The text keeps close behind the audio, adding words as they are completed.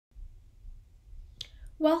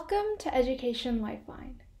Welcome to Education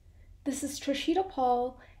Lifeline. This is Trishita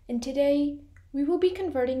Paul, and today we will be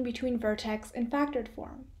converting between Vertex and factored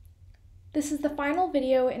form. This is the final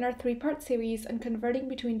video in our three-part series on converting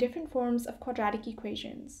between different forms of quadratic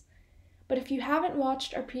equations. But if you haven't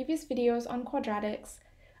watched our previous videos on quadratics,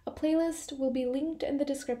 a playlist will be linked in the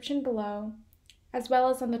description below, as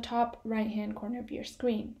well as on the top right-hand corner of your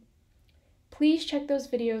screen. Please check those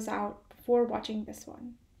videos out before watching this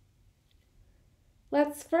one.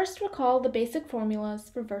 Let's first recall the basic formulas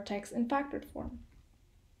for vertex and factored form.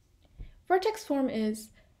 Vertex form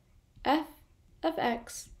is f of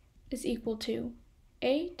x is equal to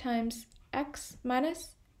a times x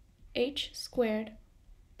minus h squared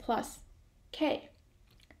plus k,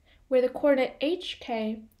 where the coordinate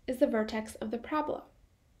hk is the vertex of the parabola.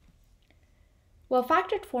 While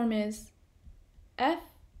factored form is f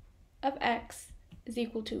of x is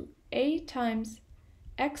equal to a times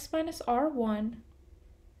x minus r1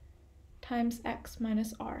 times x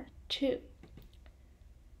minus r2,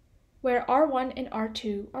 where r1 and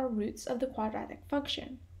r2 are roots of the quadratic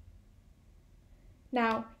function.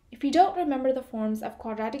 Now, if you don't remember the forms of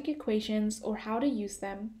quadratic equations or how to use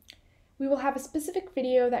them, we will have a specific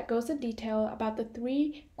video that goes in detail about the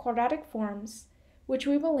three quadratic forms, which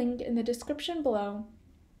we will link in the description below,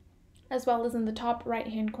 as well as in the top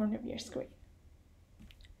right-hand corner of your screen.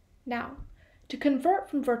 Now, to convert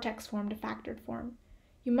from vertex form to factored form,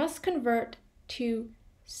 you must convert to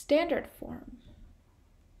standard form,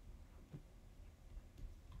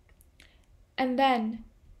 and then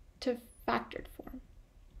to factored form.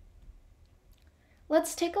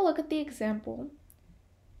 Let's take a look at the example.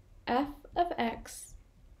 F of x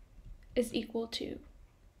is equal to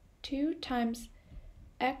 2 times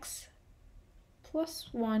x plus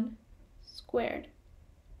 1 squared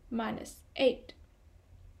minus 8.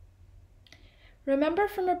 Remember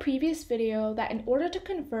from a previous video that in order to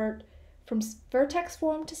convert from vertex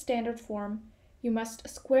form to standard form, you must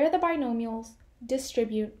square the binomials,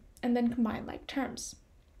 distribute, and then combine like terms.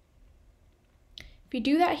 If you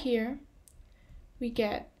do that here, we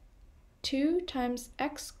get 2 times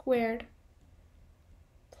x squared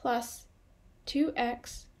plus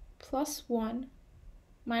 2x plus 1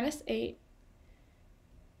 minus 8,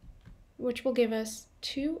 which will give us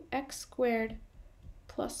 2x squared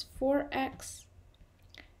plus 4x,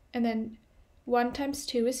 and then 1 times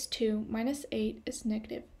 2 is 2, minus 8 is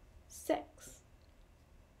negative 6.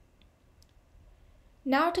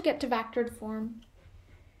 Now to get to factored form,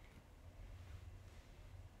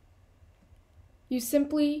 you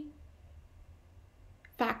simply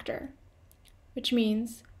factor, which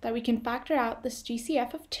means that we can factor out this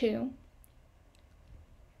GCF of 2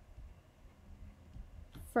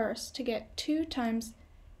 first to get 2 times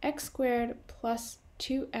x squared plus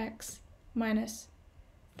 2x minus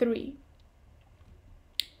 3.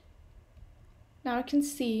 Now I can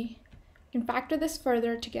see, I can factor this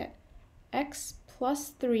further to get x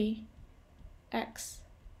plus 3x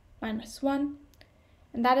minus 1,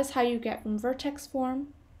 and that is how you get from vertex form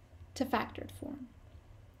to factored form.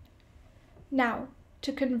 Now,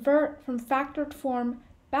 to convert from factored form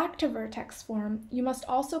back to vertex form, you must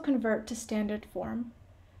also convert to standard form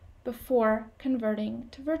before converting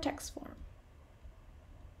to vertex form.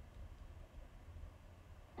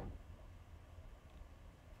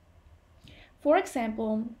 For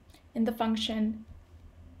example, in the function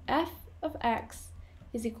f of x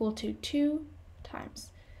is equal to 2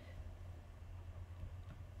 times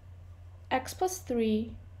x plus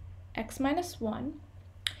 3, x minus 1,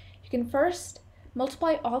 you can first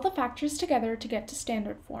multiply all the factors together to get to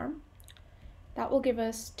standard form. That will give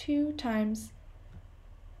us 2 times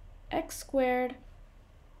x squared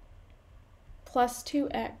plus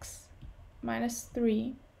 2x minus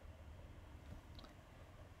 3,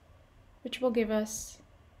 which will give us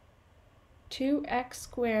 2x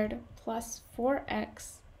squared plus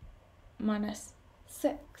 4x minus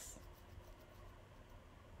 6.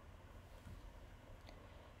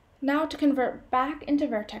 Now to convert back into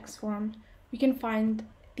vertex form, we can find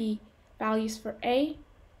the values for a,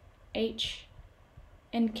 h,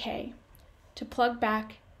 and k to plug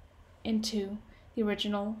back into the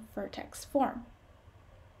original vertex form.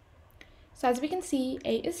 So as we can see,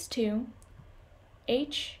 a is 2,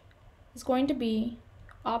 h is going to be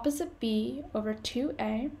opposite b over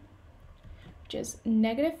 2a, which is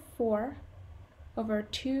negative 4 over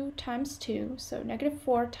 2 times 2, so negative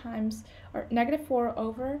 4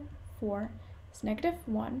 over 4 is negative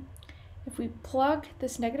 1. If we plug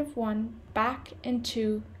this negative 1 back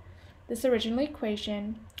into this original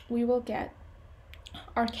equation, we will get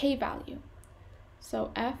our k value.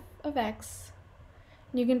 So f of x,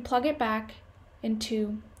 you can plug it back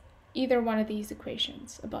into either one of these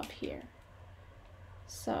equations above here.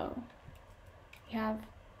 So we have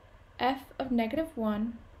f of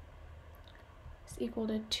 -1 is equal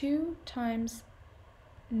to 2 times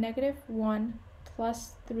 -1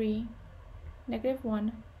 plus 3,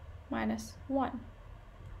 -1 minus 1.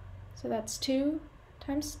 So that's 2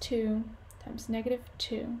 times 2 times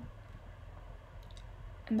 -2.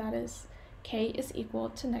 And that is k is equal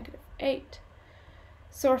to -8.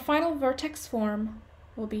 So our final vertex form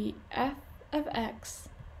will be f of x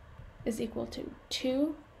is equal to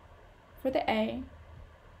 2 for the a,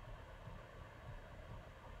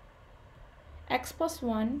 x plus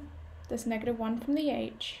 1, that's -1 from the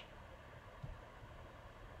h,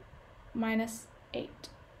 minus 8.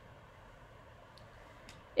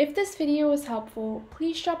 If this video was helpful,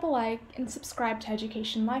 please drop a like and subscribe to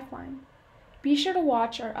Education Lifeline. Be sure to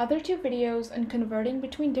watch our other 2 videos on converting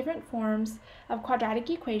between different forms of quadratic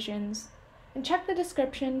equations, and check the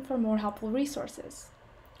description for more helpful resources.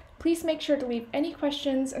 Please make sure to leave any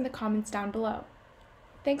questions in the comments down below.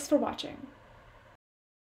 Thanks for watching.